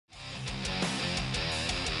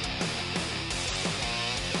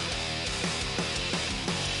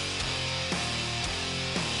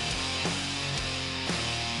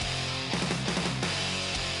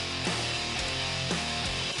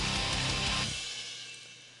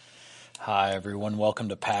Hi, everyone. Welcome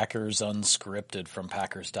to Packers Unscripted from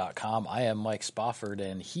Packers.com. I am Mike Spofford,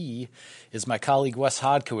 and he is my colleague, Wes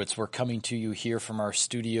Hodkiewicz. We're coming to you here from our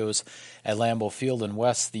studios at Lambeau Field. And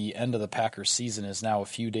Wes, the end of the Packers season is now a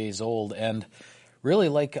few days old. And really,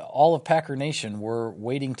 like all of Packer Nation, we're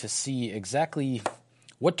waiting to see exactly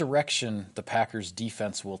what direction the Packers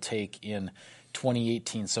defense will take in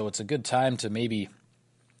 2018. So it's a good time to maybe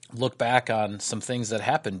look back on some things that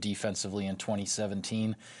happened defensively in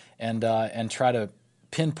 2017 and try to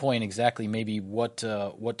pinpoint exactly maybe what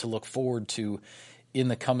to look forward to in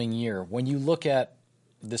the coming year. When you look at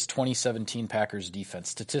this 2017 Packers defense,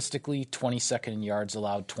 statistically 22nd in yards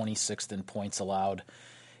allowed, 26th in points allowed.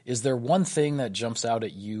 Is there one thing that jumps out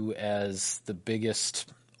at you as the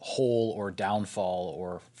biggest hole or downfall,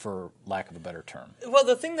 or for lack of a better term? Well,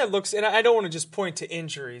 the thing that looks, and I don't want to just point to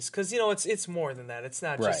injuries, because, it's more than that. It's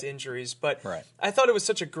not just injuries. But I thought it was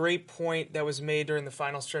such a great point that was made during the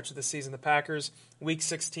final stretch of the season. The Packers, Week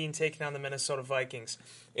 16, taking on the Minnesota Vikings.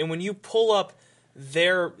 And when you pull up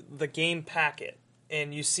the game packet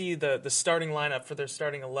and you see the starting lineup for their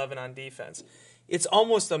starting 11 on defense, it's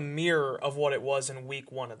almost a mirror of what it was in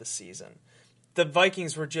Week 1 of the season. The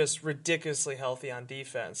Vikings were just ridiculously healthy on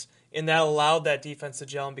defense, and that allowed that defense to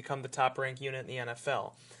gel and become the top-ranked unit in the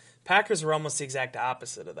NFL. Packers are almost the exact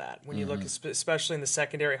opposite of that. When you look, especially in the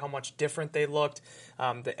secondary, how much different they looked,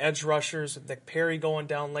 the edge rushers, Nick Perry going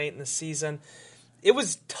down late in the season. It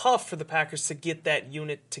was tough for the Packers to get that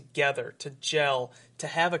unit together, to gel, to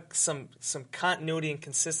have some continuity and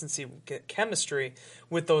consistency, chemistry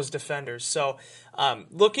with those defenders. So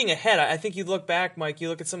looking ahead, I think you look back, Mike, you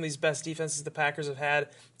look at some of these best defenses the Packers have had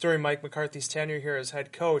during Mike McCarthy's tenure here as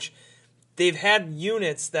head coach. They've had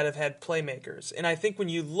units that have had playmakers. And I think when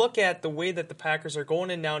you look at the way that the Packers are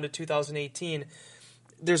going in now into 2018,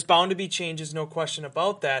 there's bound to be changes, no question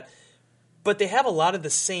about that. But they have a lot of the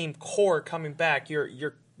same core coming back.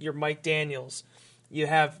 Your Mike Daniels. You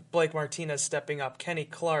have Blake Martinez stepping up. Kenny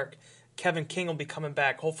Clark. Kevin King will be coming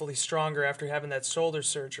back, hopefully stronger after having that shoulder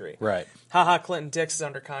surgery. Right. HaHa Clinton-Dix is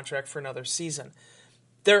under contract for another season.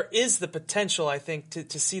 There is the potential, I think,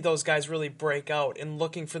 to see those guys really break out and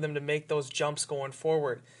looking for them to make those jumps going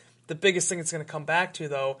forward. The biggest thing it's going to come back to,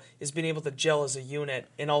 though, is being able to gel as a unit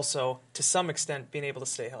and also, to some extent, being able to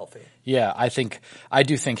stay healthy. Yeah, I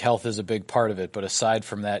do think health is a big part of it, but aside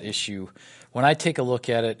from that issue, when I take a look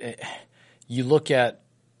at it, you look at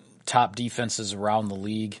top defenses around the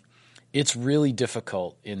league, it's really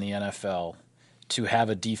difficult in the NFL to have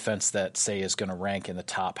a defense that, say, is going to rank in the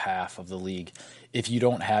top half of the league if you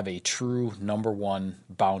don't have a true number one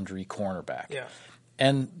boundary cornerback. Yeah.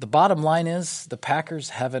 And the bottom line is the Packers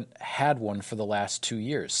haven't had one for the last 2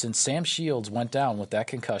 years. Since Sam Shields went down with that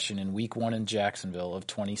concussion in Week 1 in Jacksonville of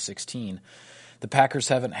 2016, the Packers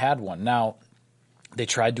haven't had one. Now, they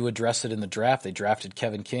tried to address it in the draft. They drafted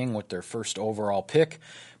Kevin King with their first overall pick.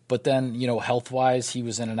 But then, health-wise, he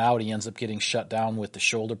was in and out. He ends up getting shut down with the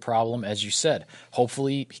shoulder problem. As you said,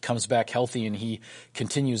 hopefully he comes back healthy and he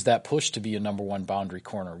continues that push to be a number one boundary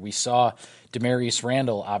corner. We saw Demarius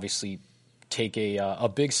Randall obviously take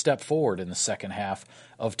a big step forward in the second half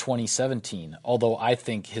of 2017, although I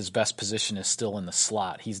think his best position is still in the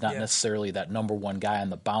slot. He's not necessarily that number one guy on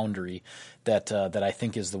the boundary that I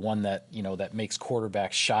think is the one that that makes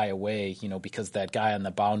quarterbacks shy away, because that guy on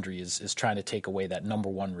the boundary is trying to take away that number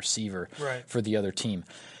one receiver for the other team.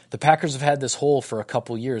 The Packers have had this hole for a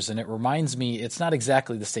couple years, and it reminds me, it's not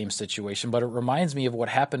exactly the same situation, but it reminds me of what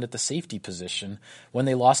happened at the safety position when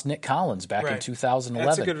they lost Nick Collins back in 2011.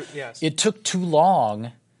 That's a good, yes. It took too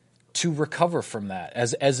long to recover from that,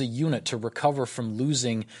 as a unit, to recover from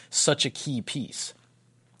losing such a key piece.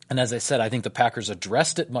 And as I said, I think the Packers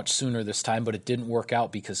addressed it much sooner this time, but it didn't work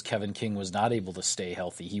out because Kevin King was not able to stay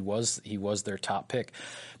healthy. He was their top pick.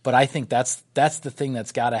 But I think that's the thing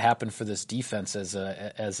that's got to happen for this defense as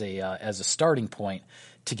a starting point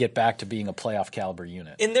to get back to being a playoff caliber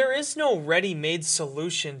unit. And there is no ready-made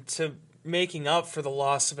solution to making up for the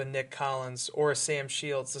loss of a Nick Collins or a Sam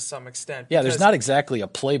Shields to some extent. Yeah, there's not exactly a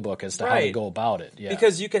playbook as to how to go about it. Yeah.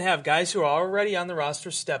 Because you can have guys who are already on the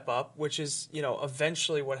roster step up, which is,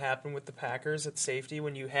 eventually what happened with the Packers at safety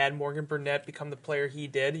when you had Morgan Burnett become the player he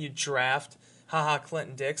did. You draft HaHa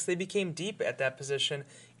Clinton-Dix. They became deep at that position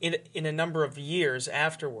in a number of years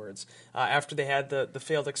afterwards, after they had the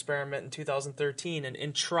failed experiment in 2013 and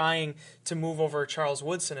in trying to move over Charles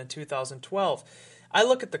Woodson in 2012. I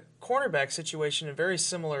look at cornerback situation in very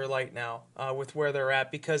similar light now with where they're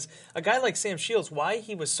at, because a guy like Sam Shields, why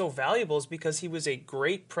he was so valuable is because he was a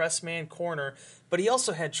great press man corner, but he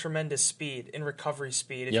also had tremendous speed and recovery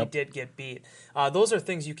speed if he did get beat. Those are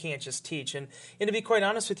things you can't just teach. And to be quite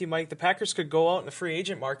honest with you, Mike, the Packers could go out in the free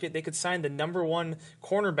agent market. They could sign the number one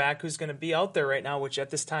cornerback who's going to be out there right now, which at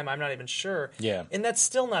this time I'm not even sure. Yeah. And that's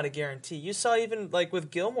still not a guarantee. You saw even like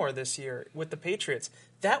with Gilmore this year with the Patriots,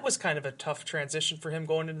 that was kind of a tough transition for him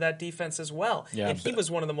going into that defense as well. Yeah, and he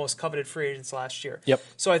was one of the most coveted free agents last year. Yep.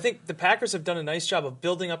 So I think the Packers have done a nice job of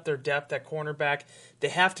building up their depth at cornerback. They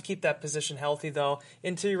have to keep that position healthy, though.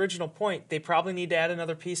 And to the original point, they probably need to add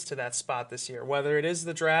another piece to that spot this year, whether it is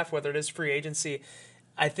the draft, whether it is free agency.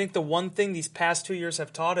 I think the one thing these past 2 years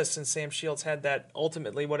have taught us, since Sam Shields had that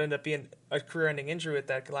ultimately what ended up being a career-ending injury with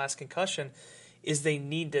that last concussion, is they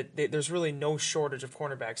need to. There's really no shortage of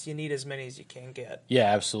cornerbacks. You need as many as you can get. Yeah,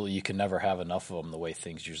 absolutely. You can never have enough of them the way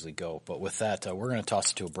things usually go. But with that, we're going to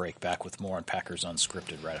toss it to a break. Back with more on Packers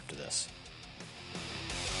Unscripted right after this.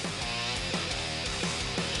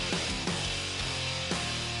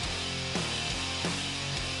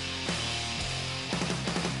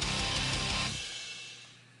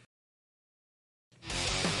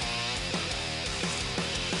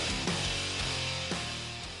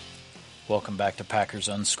 Welcome back to Packers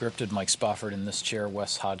Unscripted. Mike Spofford in this chair,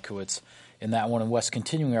 Wes Hodkiewicz in that one. And Wes,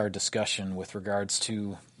 continuing our discussion with regards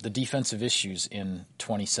to the defensive issues in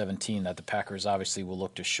 2017 that the Packers obviously will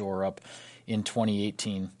look to shore up in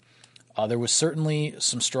 2018. There was certainly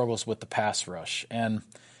some struggles with the pass rush. And,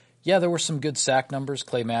 yeah, there were some good sack numbers.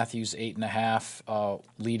 Clay Matthews, 8.5,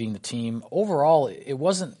 leading the team. Overall, it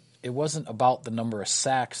wasn't about the number of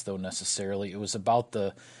sacks, though, necessarily. It was about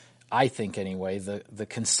I think anyway, the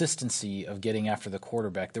consistency of getting after the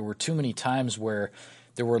quarterback. There were too many times where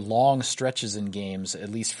there were long stretches in games, at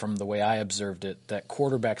least from the way I observed it, that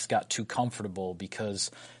quarterbacks got too comfortable because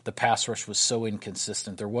the pass rush was so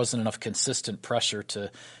inconsistent. There wasn't enough consistent pressure to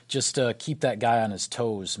just keep that guy on his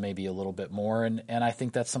toes maybe a little bit more, and I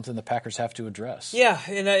think that's something the Packers have to address. Yeah,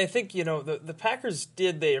 and I think, the Packers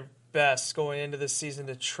did their best going into this season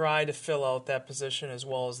to try to fill out that position as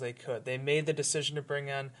well as they could. They made the decision to bring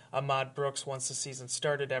on Ahmad Brooks once the season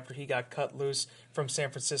started after he got cut loose from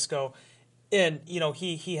San Francisco. And,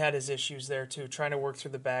 he had his issues there, too, trying to work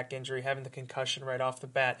through the back injury, having the concussion right off the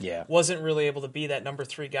bat. Yeah. Wasn't really able to be that number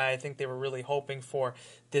 3 guy I think they were really hoping for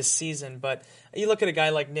this season. But you look at a guy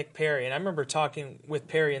like Nick Perry, and I remember talking with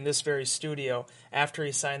Perry in this very studio after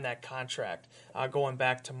he signed that contract going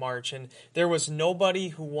back to March. And there was nobody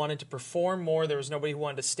who wanted to perform more. There was nobody who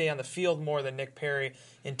wanted to stay on the field more than Nick Perry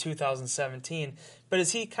in 2017. But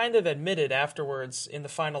as he kind of admitted afterwards in the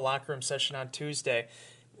final locker room session on Tuesday,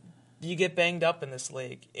 you get banged up in this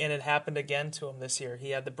league, and it happened again to him this year. He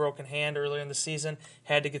had the broken hand earlier in the season,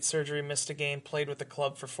 had to get surgery, missed a game, played with the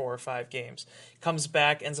club for 4 or 5 games. Comes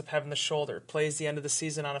back, ends up having the shoulder, plays the end of the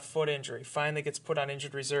season on a foot injury, finally gets put on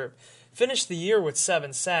injured reserve. Finished the year with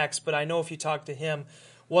 7 sacks, but I know if you talk to him,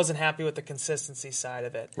 wasn't happy with the consistency side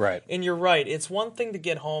of it. Right. And you're right. It's one thing to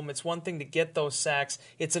get home. It's one thing to get those sacks.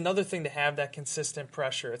 It's another thing to have that consistent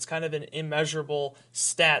pressure. It's kind of an immeasurable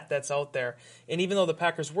stat that's out there. And even though the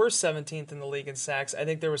Packers were 17th in the league in sacks, I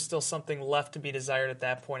think there was still something left to be desired at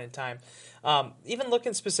that point in time. Even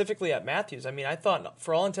looking specifically at Matthews, I mean, I thought,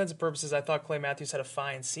 for all intents and purposes, I thought Clay Matthews had a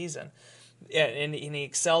fine season. And he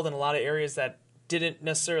excelled in a lot of areas that didn't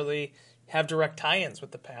necessarily have direct tie-ins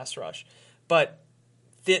with the pass rush. But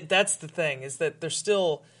that's the thing, is that they're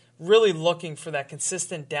still really looking for that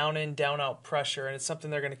consistent down-in, down-out pressure, and it's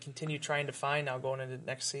something they're going to continue trying to find now going into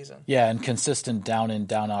next season. Yeah, and consistent down-in,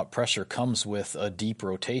 down-out pressure comes with a deep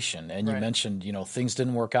rotation. And you mentioned, things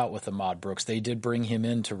didn't work out with Ahmad Brooks. They did bring him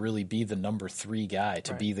in to really be the number 3 guy,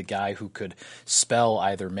 to be the guy who could spell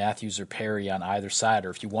either Matthews or Perry on either side,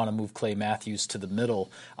 or if you want to move Clay Matthews to the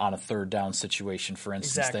middle on a third down situation, for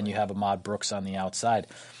instance, then you have Ahmad Brooks on the outside.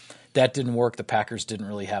 That didn't work. The Packers didn't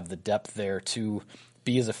really have the depth there to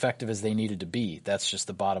be as effective as they needed to be. That's just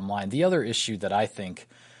the bottom line. The other issue that I think,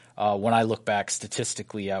 when I look back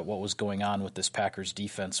statistically at what was going on with this Packers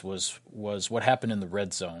defense, was what happened in the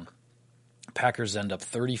red zone. Packers end up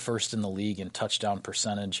 31st in the league in touchdown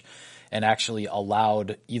percentage and actually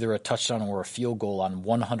allowed either a touchdown or a field goal on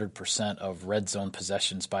 100% of red zone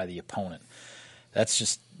possessions by the opponent. That's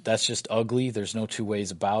just ugly. There's no two ways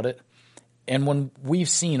about it. And when we've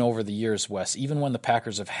seen over the years, Wes, even when the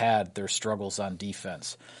Packers have had their struggles on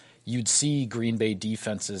defense, you'd see Green Bay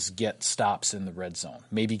defenses get stops in the red zone,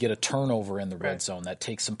 maybe get a turnover in the red zone that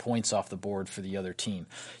takes some points off the board for the other team.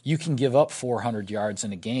 You can give up 400 yards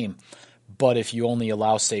in a game, but if you only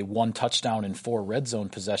allow, say, 1 touchdown in 4 red zone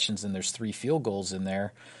possessions and there's 3 field goals in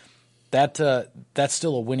there, that's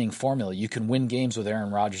still a winning formula. You can win games with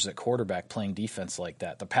Aaron Rodgers at quarterback playing defense like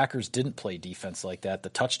that. The Packers didn't play defense like that. The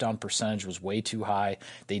touchdown percentage was way too high.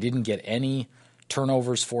 They didn't get any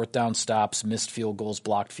turnovers, fourth down stops, missed field goals,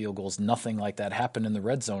 blocked field goals. Nothing like that happened in the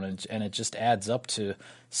red zone, and it just adds up to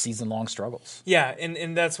season-long struggles. Yeah,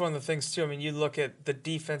 and that's one of the things, too. I mean, you look at the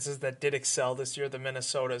defenses that did excel this year, the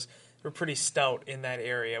Minnesotas, were pretty stout in that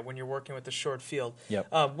area when you're working with the short field.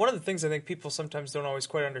 Yep. One of the things I think people sometimes don't always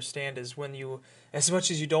quite understand is when you, as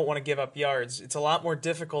much as you don't want to give up yards, it's a lot more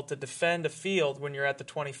difficult to defend a field when you're at the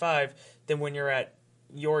 25 than when you're at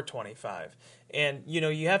your 25. And,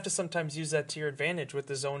 you have to sometimes use that to your advantage with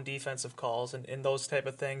the zone defensive calls and those type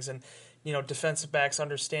of things. And, defensive backs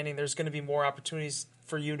understanding there's going to be more opportunities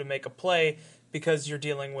for you to make a play because you're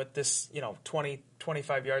dealing with this, 20,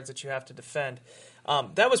 25 yards that you have to defend.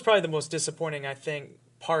 That was probably the most disappointing, I think,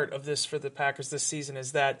 part of this for the Packers this season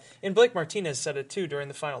is that, and Blake Martinez said it too during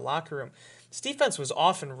the final locker room, this defense was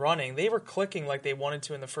off and running. They were clicking like they wanted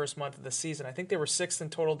to in the first month of the season. I think they were 6th in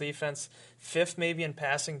total defense, 5th maybe in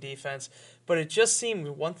passing defense. But it just seemed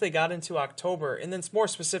once they got into October, and then more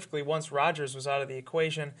specifically once Rodgers was out of the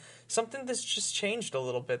equation, something that's just changed a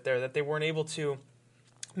little bit there, that they weren't able to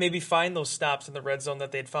maybe find those stops in the red zone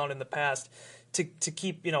that they'd found in the past to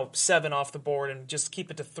keep 7 off the board and just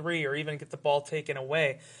keep it to 3 or even get the ball taken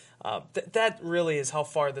away. That really is how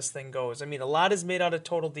far this thing goes. I mean, a lot is made out of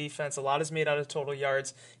total defense. A lot is made out of total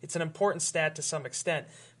yards. It's an important stat to some extent.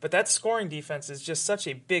 But that scoring defense is just such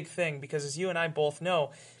a big thing because, as you and I both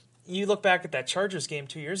know, you look back at that Chargers game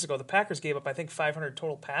 2 years ago, the Packers gave up, I think, 500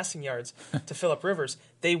 total passing yards to Phillip Rivers.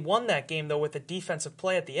 They won that game, though, with a defensive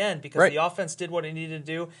play at the end because the offense did what it needed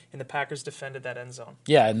to do, and the Packers defended that end zone.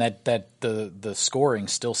 Yeah, and the scoring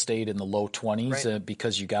still stayed in the low 20s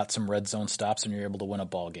because you got some red zone stops and you're able to win a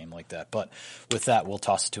ball game like that. But with that, we'll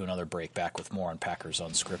toss it to another break. Back with more on Packers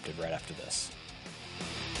Unscripted right after this.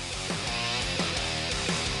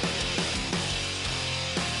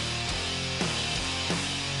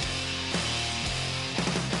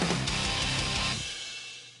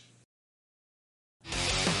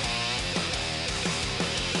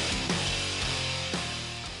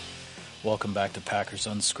 Welcome back to Packers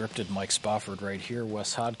Unscripted. Mike Spofford right here.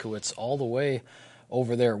 Wes Hodkiewicz all the way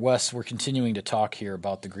over there. Wes, we're continuing to talk here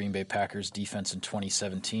about the Green Bay Packers defense in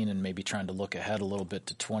 2017 and maybe trying to look ahead a little bit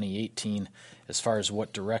to 2018 as far as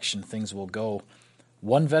what direction things will go.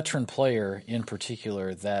 One veteran player in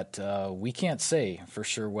particular that we can't say for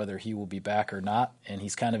sure whether he will be back or not, and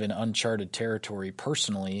he's kind of in uncharted territory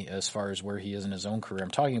personally as far as where he is in his own career.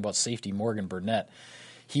 I'm talking about safety Morgan Burnett.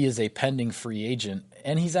 He is a pending free agent,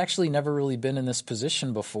 and he's actually never really been in this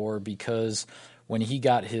position before because when he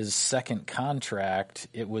got his second contract,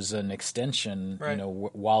 it was an extension,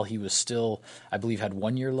 while he was still, I believe, had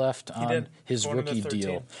 1 year left on his rookie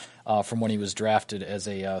deal from when he was drafted as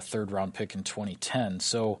a third-round pick in 2010.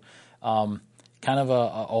 So kind of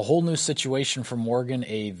a whole new situation for Morgan,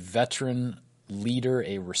 a veteran leader,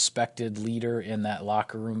 a respected leader in that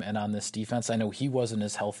locker room and on this defense. I know he wasn't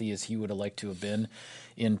as healthy as he would have liked to have been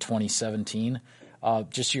in 2017.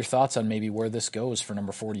 Just your thoughts on maybe where this goes for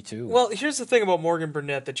number 42. Well, here's the thing about Morgan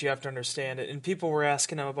Burnett that you have to understand, and people were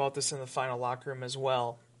asking him about this in the final locker room as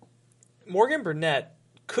well. Morgan Burnett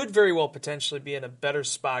could very well potentially be in a better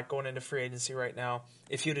spot going into free agency right now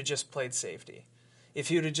if you'd have just played safety. If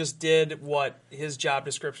you'd have just did what his job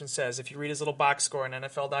description says, if you read his little box score on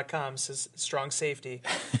NFL.com, says strong safety,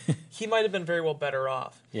 he might have been very well better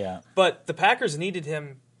off. Yeah. But the Packers needed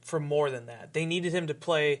him for more than that. They needed him to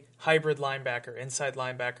play hybrid linebacker, inside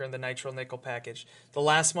linebacker in the nitro nickel package. The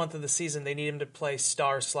last month of the season, they needed him to play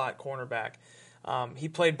star slot cornerback. He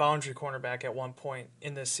played boundary cornerback at one point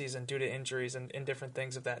in this season due to injuries and different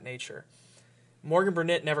things of that nature. Morgan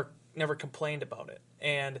Burnett never complained about it.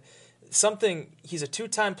 And he's a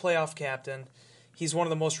 2-time playoff captain. He's one of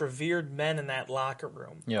the most revered men in that locker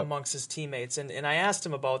room amongst his teammates. And I asked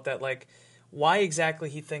him about that, like, why exactly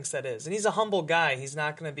he thinks that is. And he's a humble guy. He's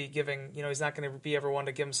not going to be he's not going to be everyone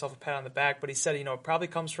to give himself a pat on the back, but he said, it probably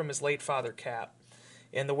comes from his late father, Cap,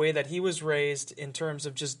 and the way that he was raised in terms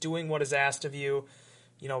of just doing what is asked of you,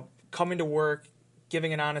 coming to work,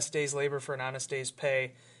 giving an honest day's labor for an honest day's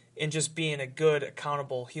pay, and just being a good,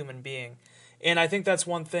 accountable human being. And I think that's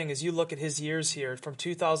one thing, as you look at his years here, from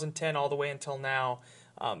 2010 all the way until now,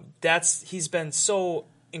 he's been so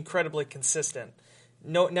incredibly consistent.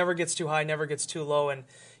 Never gets too high, never gets too low. And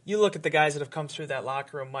you look at the guys that have come through that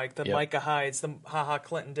locker room, Mike, the Micah Hydes, the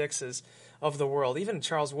Clinton Dixes of the world, even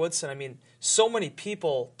Charles Woodson. I mean, so many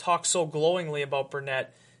people talk so glowingly about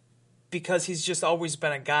Burnett because he's just always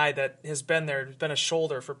been a guy that has been there, been a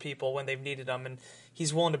shoulder for people when they've needed him, and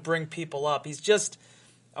he's willing to bring people up.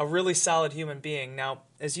 a really solid human being. Now,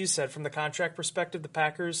 as you said, from the contract perspective, the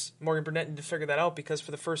Packers, Morgan Burnett need to figure that out because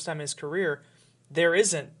for the first time in his career, there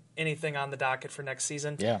isn't anything on the docket for next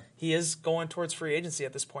season. Yeah. He is going towards free agency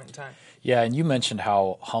at this point in time. Yeah, and you mentioned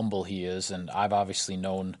how humble he is, and I've obviously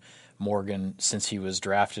known Morgan since he was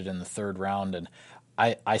drafted in the 3rd round, and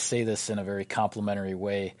I say this in a very complimentary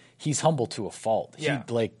way. He's humble to a fault. Yeah.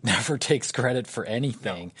 He never takes credit for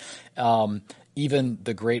anything. No. Even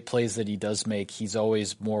the great plays that he does make, he's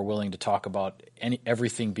always more willing to talk about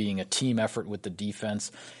everything being a team effort with the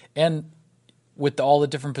defense. And with all the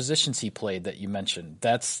different positions he played that you mentioned,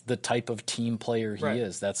 that's the type of team player he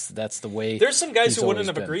is. That's the way. There's some guys who wouldn't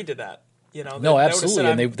have agreed to that. No, absolutely,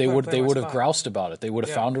 and they would have groused about it. They would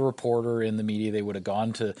have found a reporter in the media. They would have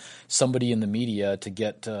gone to somebody in the media to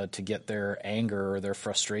get their anger or their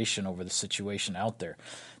frustration over the situation out there.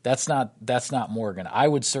 That's not Morgan. I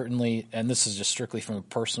would certainly, and this is just strictly from a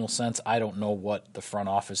personal sense, I don't know what the front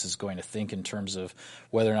office is going to think in terms of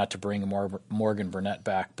whether or not to bring Morgan Burnett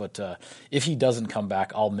back. But if he doesn't come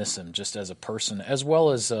back, I'll miss him just as a person, as well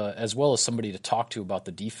as somebody to talk to about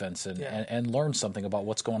the defense and learn something about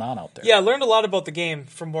what's going on out there. Yeah, I learned a lot about the game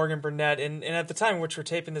from Morgan Burnett. And at the time in which we're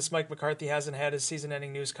taping this, Mike McCarthy hasn't had his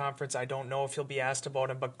season-ending news conference. I don't know if he'll be asked about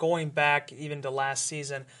him. But going back even to last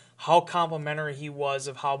season, how complimentary he was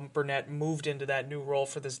of how Burnett moved into that new role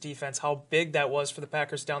for this defense, how big that was for the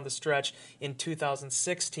Packers down the stretch in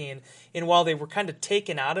 2016. And while they were kind of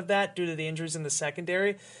taken out of that due to the injuries in the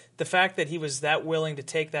secondary, the fact that he was that willing to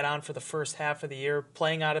take that on for the first half of the year,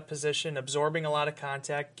 playing out of position, absorbing a lot of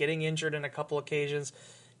contact, getting injured in a couple occasions,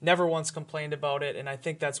 never once complained about it. And I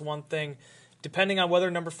think that's one thing. Depending on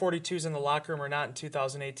whether number 42 is in the locker room or not in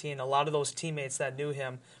 2018, a lot of those teammates that knew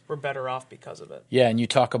him were better off because of it. Yeah, and you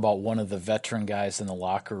talk about one of the veteran guys in the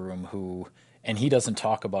locker room who, and he doesn't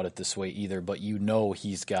talk about it this way either, but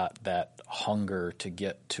he's got that hunger to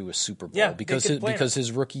get to a Super Bowl because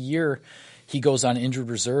his rookie year, he goes on injured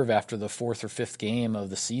reserve after the 4th or 5th game of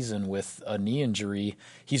the season with a knee injury.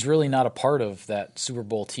 He's really not a part of that Super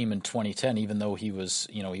Bowl team in 2010, even though he was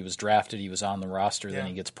drafted, he was on the roster, then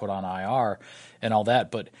he gets put on IR and all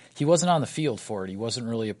that. But he wasn't on the field for it. He wasn't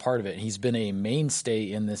really a part of it. And he's been a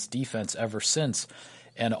mainstay in this defense ever since.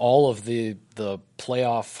 And all of the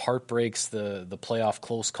playoff heartbreaks, the playoff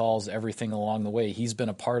close calls, everything along the way, he's been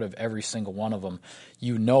a part of every single one of them.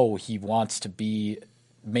 He wants to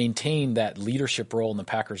maintain that leadership role in the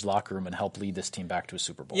Packers locker room and help lead this team back to a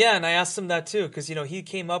Super Bowl. Yeah, and I asked him that too because he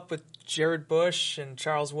came up with Jared Bush and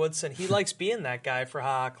Charles Woodson. He likes being that guy for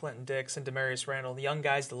Clinton Dix and Demarius Randall, the young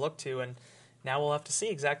guys to look to, and now we'll have to see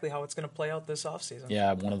exactly how it's going to play out this offseason.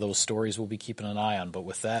 Yeah, one of those stories we'll be keeping an eye on. But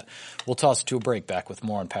with that, we'll toss it to a break. Back with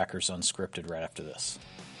more on Packers Unscripted right after this.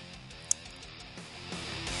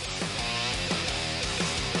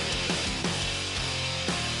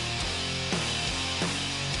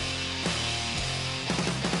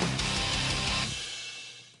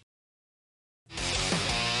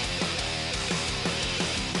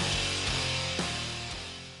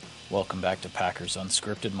 Welcome back to Packers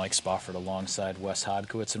Unscripted. Mike Spofford alongside Wes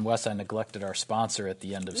Hodkiewicz. And Wes, I neglected our sponsor at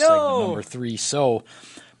the end of segment number 3. So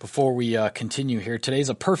before we continue here, today's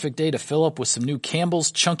a perfect day to fill up with some new Campbell's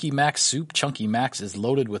Chunky Max soup. Chunky Max is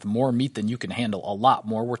loaded with more meat than you can handle, a lot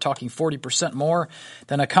more. We're talking 40% more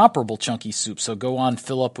than a comparable Chunky soup. So go on,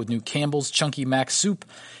 fill up with new Campbell's Chunky Max soup.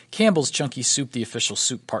 Campbell's Chunky Soup, the official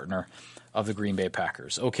soup partner of the Green Bay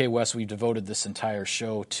Packers. Okay, Wes, we've devoted this entire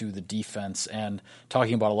show to the defense and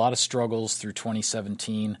talking about a lot of struggles through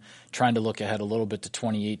 2017, trying to look ahead a little bit to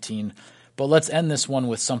 2018. But let's end this one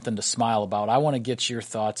with something to smile about. I want to get your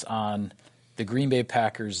thoughts on the Green Bay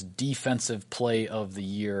Packers' defensive play of the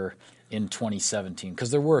year in 2017,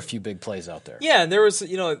 because there were a few big plays out there. Yeah, and there was,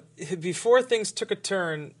 before things took a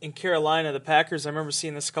turn in Carolina, the Packers, I remember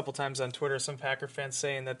seeing this a couple times on Twitter, some Packer fans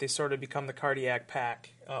saying that they sort of become the cardiac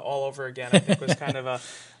pack all over again, I think was kind of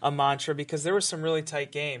a mantra, because there were some really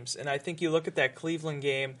tight games. And I think you look at that Cleveland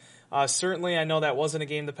game, certainly I know that wasn't a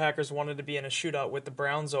game the Packers wanted to be in a shootout with the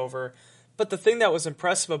Browns over, but the thing that was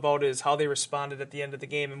impressive about it is how they responded at the end of the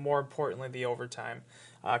game, and more importantly, the overtime.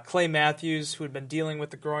 Clay Matthews, who had been dealing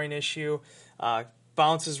with the groin issue,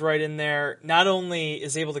 bounces right in there. Not only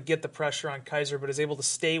is able to get the pressure on Kaiser, but is able to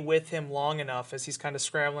stay with him long enough as he's kind of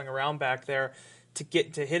scrambling around back there to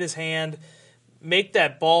hit his hand, make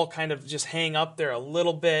that ball kind of just hang up there a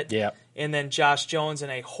little bit. Yeah. And then Josh Jones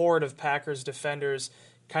and a horde of Packers defenders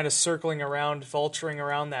kind of circling around, vulturing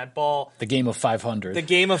around that ball. The game of 500. The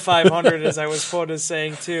game of 500, as I was quoted as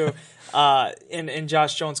saying too. And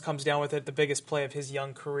Josh Jones comes down with it, the biggest play of his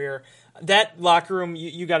young career. That locker room,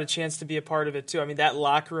 you got a chance to be a part of it too. I mean, that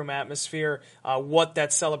locker room atmosphere, what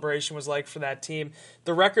that celebration was like for that team.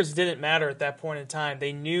 The records didn't matter at that point in time.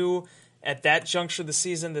 They knew at that juncture of the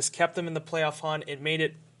season, this kept them in the playoff hunt. It made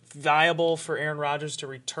it viable for Aaron Rodgers to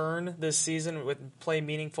return this season with play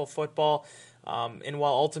meaningful football. And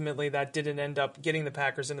while ultimately that didn't end up getting the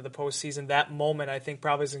Packers into the postseason, that moment I think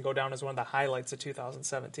probably is going to go down as one of the highlights of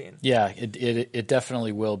 2017. Yeah, it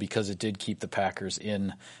definitely will, because it did keep the Packers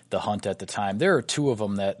in the hunt at the time. There are two of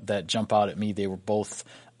them that jump out at me. They were both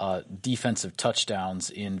defensive touchdowns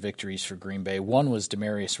in victories for Green Bay. One was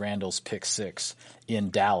Demarius Randall's pick six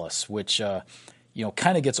in Dallas, which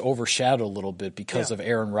kind of gets overshadowed a little bit because of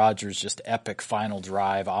Aaron Rodgers' just epic final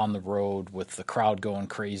drive on the road with the crowd going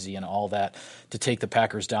crazy and all that to take the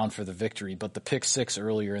Packers down for the victory. But the pick six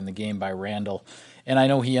earlier in the game by Randall, and I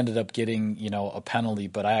know he ended up getting, a penalty,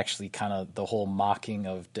 but I actually the whole mocking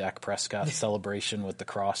of Dak Prescott's celebration with the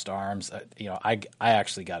crossed arms, I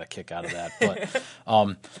actually got a kick out of that. But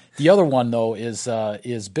the other one, though,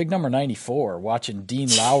 is big number 94, watching Dean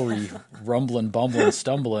Lowry rumbling, bumbling,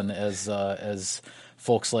 stumbling, as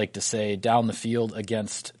folks like to say, down the field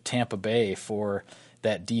against Tampa Bay for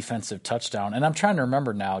that defensive touchdown. And I'm trying to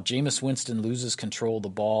remember now, Jameis Winston loses control of the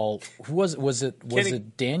ball. Who was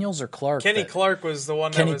it Daniels or Clark? Kenny Clark was the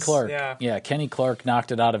one Kenny Clark. Yeah, Kenny Clark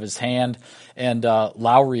knocked it out of his hand. And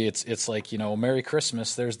Lowry, it's like, Merry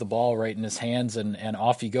Christmas. There's the ball right in his hands, and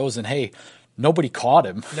off he goes. And hey, nobody caught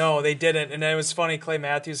him. No, they didn't. And it was funny, Clay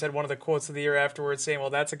Matthews had one of the quotes of the year afterwards saying, well,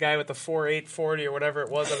 that's a guy with the 4.8 40 or whatever it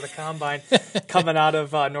was out of the combine coming out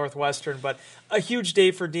of Northwestern. But a huge day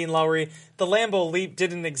for Dean Lowry. The Lambeau Leap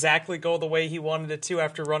didn't exactly go the way he wanted it to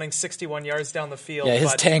after running 61 yards down the field. Yeah,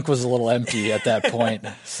 his tank was a little empty at that point.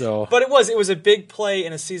 But it was a big play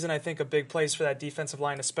in a season, I think, of big plays for that defensive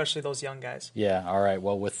line, especially those young guys. Yeah, all right.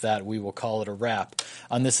 Well, with that, we will call it a wrap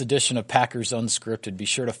on this edition of Packers Unscripted. Be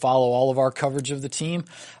sure to follow all of our coverage of the team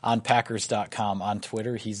on Packers.com. On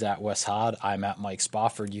Twitter, he's at Wes Hod. I'm at Mike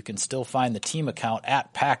Spofford. You can still find the team account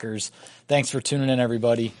at Packers. Thanks for tuning in,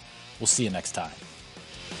 everybody. We'll see you next time.